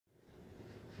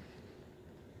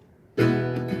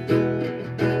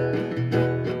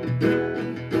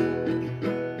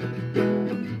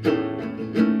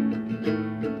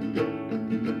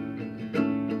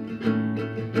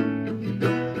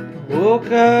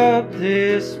Woke up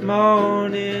this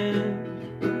morning.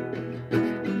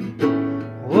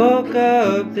 Woke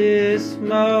up this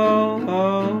morning.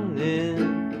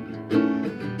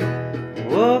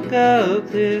 Woke up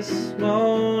this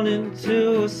morning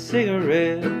to a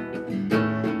cigarette,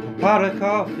 a pot of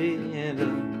coffee, and a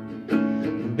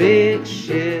big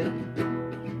shit.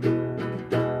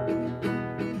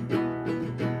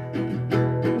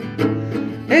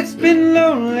 It's been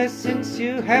lonely since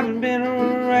you haven't been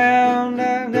around.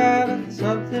 I've got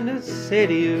something to say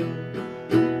to you.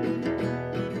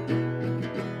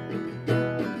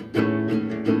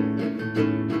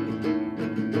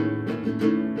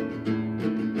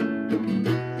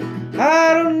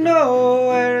 I don't know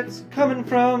where it's coming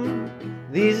from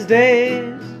these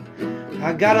days.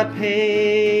 I got a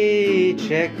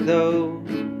paycheck though,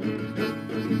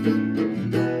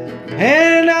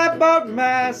 and I bought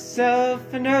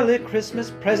myself an early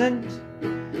Christmas present.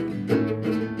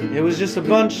 It was just a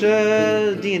bunch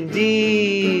of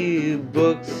D&D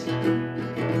books.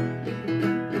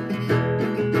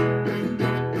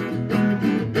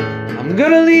 I'm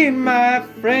gonna lead my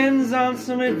friends on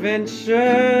some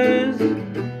adventures.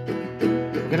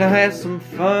 Gonna have some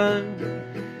fun,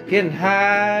 getting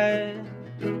high,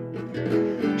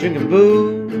 drinking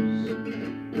booze,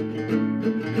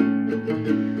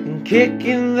 and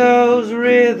kicking those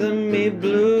rhythmy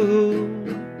blues.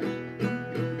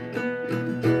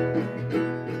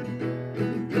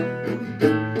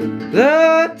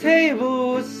 The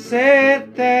table was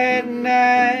set that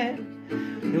night.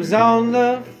 It was on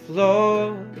the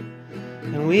floor,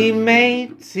 and we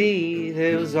made tea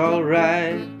that was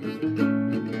alright.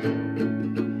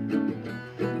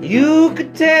 You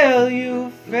could tell you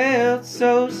felt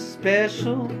so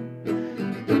special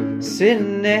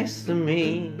sitting next to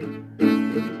me.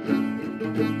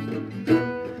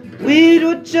 We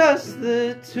were just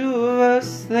the two of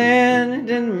us then. It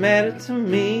didn't matter to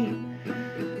me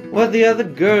what the other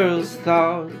girls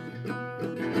thought.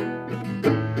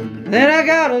 Then I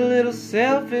got a little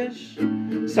selfish,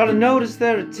 started to notice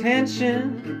their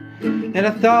attention, and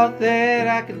I thought that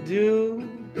I could do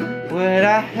what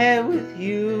I had with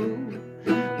you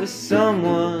with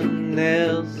someone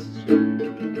else.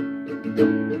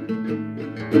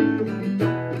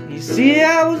 You see,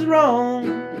 I was wrong,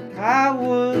 I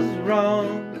was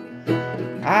wrong.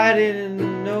 I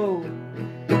didn't know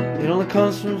it only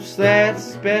comes from that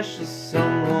special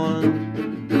someone.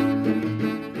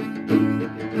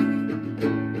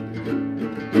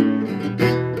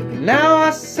 Now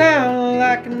I sound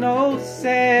like an old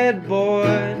sad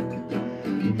boy,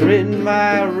 written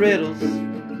my riddles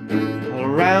all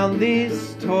around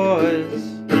these toys.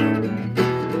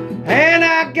 And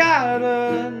I got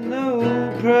a new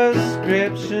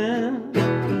prescription.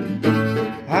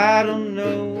 I don't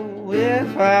know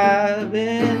if I've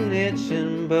been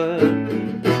itching, but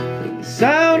the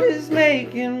sound is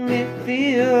making me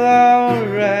feel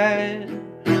alright.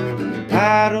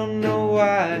 I don't know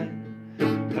why,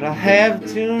 but I have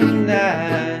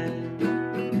tonight.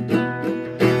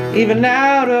 Even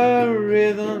out of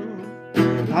rhythm,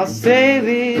 I'll say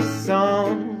these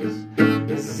songs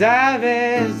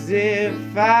as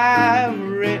if I've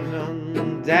written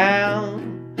them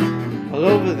down all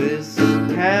over this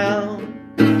town.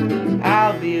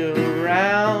 I'll be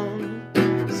around,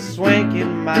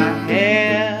 swanking my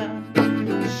hair,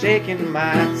 shaking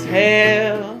my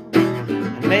tail,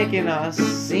 making a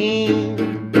scene.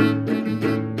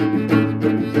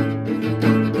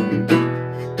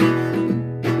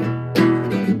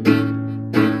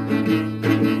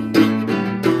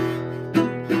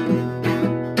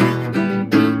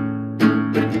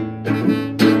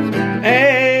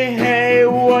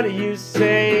 What do you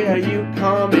say? Are you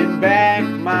coming back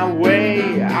my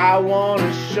way? I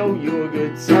wanna show you a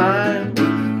good time.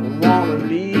 I wanna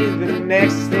be the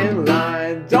next in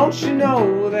line. Don't you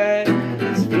know that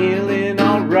it's feeling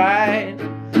alright?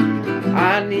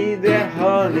 I need that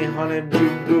honey, honey boo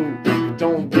boo.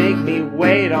 Don't make me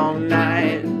wait all night.